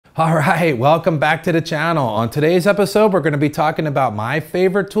All right, welcome back to the channel. On today's episode, we're going to be talking about my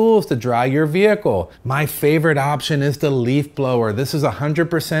favorite tools to dry your vehicle. My favorite option is the leaf blower. This is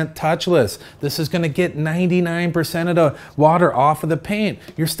 100% touchless. This is going to get 99% of the water off of the paint.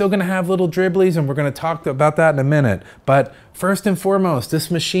 You're still going to have little dribblies, and we're going to talk about that in a minute. But first and foremost,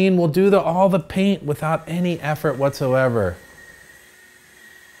 this machine will do all the paint without any effort whatsoever.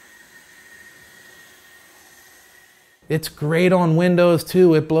 It's great on windows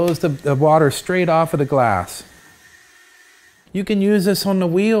too. It blows the water straight off of the glass. You can use this on the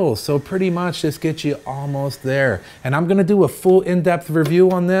wheels, so pretty much this gets you almost there. And I'm gonna do a full in-depth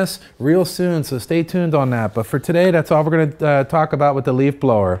review on this real soon, so stay tuned on that. But for today, that's all we're gonna talk about with the leaf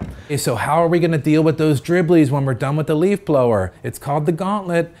blower. Okay, so how are we gonna deal with those dribblies when we're done with the leaf blower? It's called the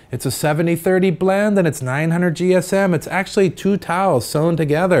Gauntlet. It's a 70-30 blend and it's 900 GSM. It's actually 2 towels sewn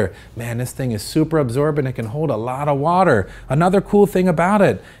together. Man, this thing is super absorbent. It can hold a lot of water. Another cool thing about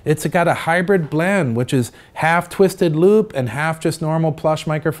it, it's got a hybrid blend, which is half twisted loop and half just normal plush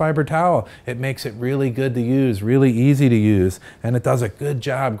microfiber towel. It makes it really good to use, really easy to use, and it does a good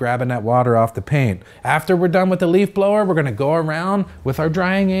job grabbing that water off the paint. After we're done with the leaf blower, we're gonna go around with our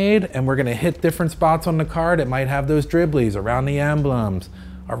drying aid and we're gonna hit different spots on the car that might have those dribblies, around the emblems,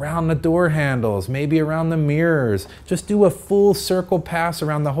 around the door handles, maybe around the mirrors. Just do a full circle pass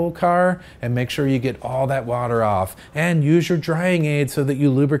around the whole car and make sure you get all that water off. And use your drying aid so that you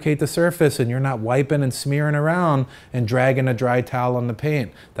lubricate the surface and you're not wiping and smearing around and dragging a dry towel on the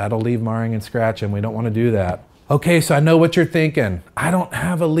paint. That'll leave marring and scratching. We don't want to do that. Okay, so I know what you're thinking. I don't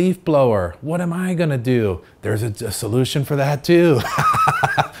have a leaf blower. What am I gonna do? There's a solution for that too.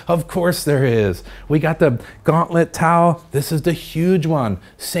 Of course there is. We got the Gauntlet towel. This is the huge one.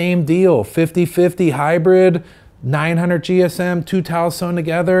 Same deal, 50-50 hybrid, 900 GSM, 2 towels sewn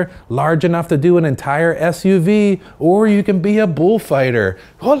together, large enough to do an entire SUV, or you can be a bullfighter.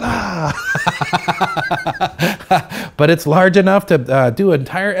 Hola! But it's large enough to do an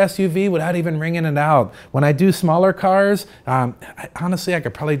entire SUV without even wringing it out. When I do smaller cars, honestly, I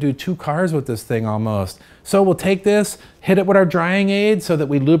could probably do 2 cars with this thing almost. So we'll take this, hit it with our drying aid so that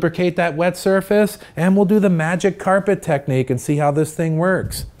we lubricate that wet surface, and we'll do the magic carpet technique and see how this thing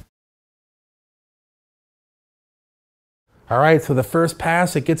works. All right, so the first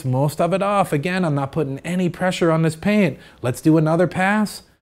pass, it gets most of it off. Again, I'm not putting any pressure on this paint. Let's do another pass.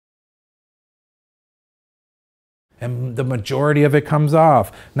 And the majority of it comes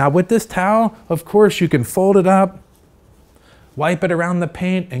off. Now with this towel, of course, you can fold it up, wipe it around the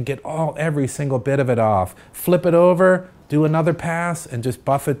paint and get every single bit of it off. Flip it over, do another pass, and just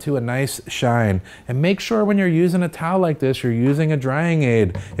buff it to a nice shine. And make sure when you're using a towel like this, you're using a drying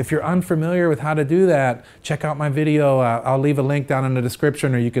aid. If you're unfamiliar with how to do that, check out my video. I'll leave a link down in the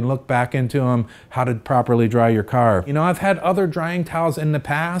description, or you can look back into them, how to properly dry your car. You know, I've had other drying towels in the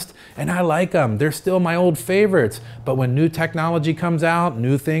past, and I like them. They're still my old favorites. But when new technology comes out,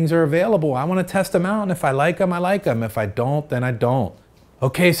 new things are available, I want to test them out, and if I like them, I like them. If I don't, then I don't.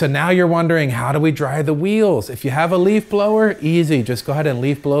 Okay, so now you're wondering, how do we dry the wheels? If you have a leaf blower, easy. Just go ahead and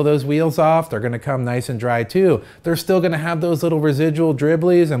leaf blow those wheels off. They're gonna come nice and dry too. They're still gonna have those little residual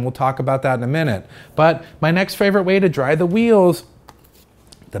dribblies, and we'll talk about that in a minute. But my next favorite way to dry the wheels,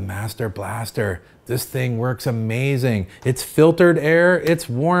 the Master Blaster. This thing works amazing. It's filtered air, it's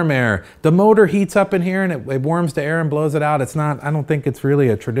warm air. The motor heats up in here and it warms the air and blows it out. It's not, I don't think it's really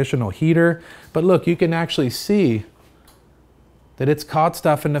a traditional heater, but look, you can actually see that it's caught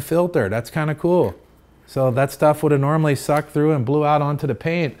stuff in the filter. That's kind of cool. So that stuff would have normally sucked through and blew out onto the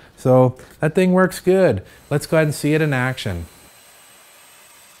paint. So that thing works good. Let's go ahead and see it in action.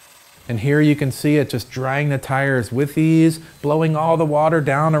 And here you can see it just drying the tires with ease, blowing all the water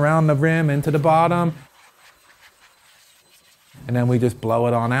down around the rim into the bottom. And then we just blow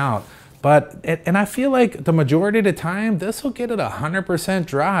it on out. And I feel like the majority of the time, this will get it 100%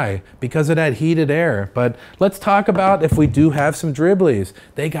 dry because of that heated air. But let's talk about if we do have some dribblies.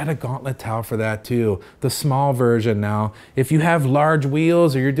 They got a Gauntlet towel for that too, the small version now. If you have large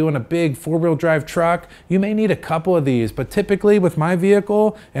wheels or you're doing a big 4-wheel drive truck, you may need a couple of these. But typically with my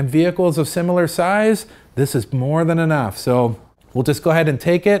vehicle and vehicles of similar size, this is more than enough. So we'll just go ahead and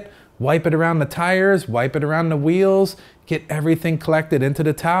take it, wipe it around the tires, wipe it around the wheels, get everything collected into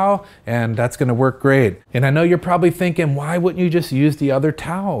the towel, and that's gonna work great. And I know you're probably thinking, why wouldn't you just use the other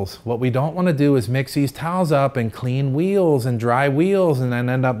towels? What we don't wanna do is mix these towels up and clean wheels and dry wheels and then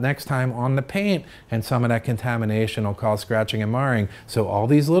end up next time on the paint, and some of that contamination will cause scratching and marring. So all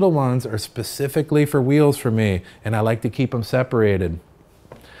these little ones are specifically for wheels for me, and I like to keep them separated.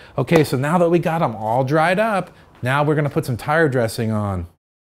 Okay, so now that we got them all dried up, now we're gonna put some tire dressing on.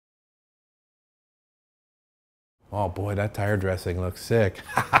 Oh boy, that tire dressing looks sick.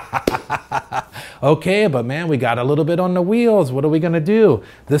 Okay, but man, we got a little bit on the wheels. What are we gonna do?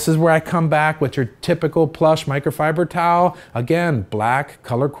 This is where I come back with your typical plush microfiber towel. Again, black,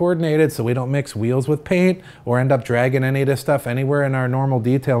 color coordinated, so we don't mix wheels with paint or end up dragging any of this stuff anywhere in our normal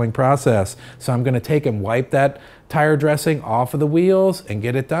detailing process. So I'm gonna take and wipe that tire dressing off of the wheels and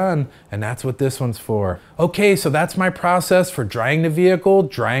get it done. And that's what this one's for. Okay, so that's my process for drying the vehicle,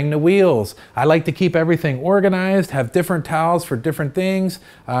 drying the wheels. I like to keep everything organized, have different towels for different things.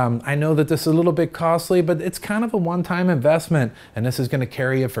 I know that this is a little bit costly, but it's kind of a one-time investment, and this is gonna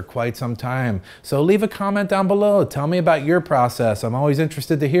carry you for quite some time. So leave a comment down below. Tell me about your process. I'm always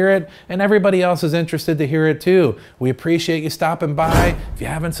interested to hear it, and everybody else is interested to hear it too. We appreciate you stopping by. If you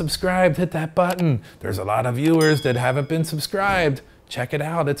haven't subscribed, hit that button. There's a lot of viewers that haven't been subscribed. Check it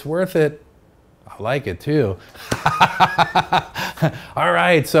out, it's worth it. I like it too. All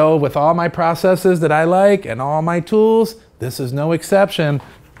right, so with all my processes that I like and all my tools, this is no exception.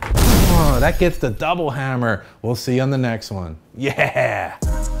 Oh, that gets the double hammer. We'll see you on the next one. Yeah.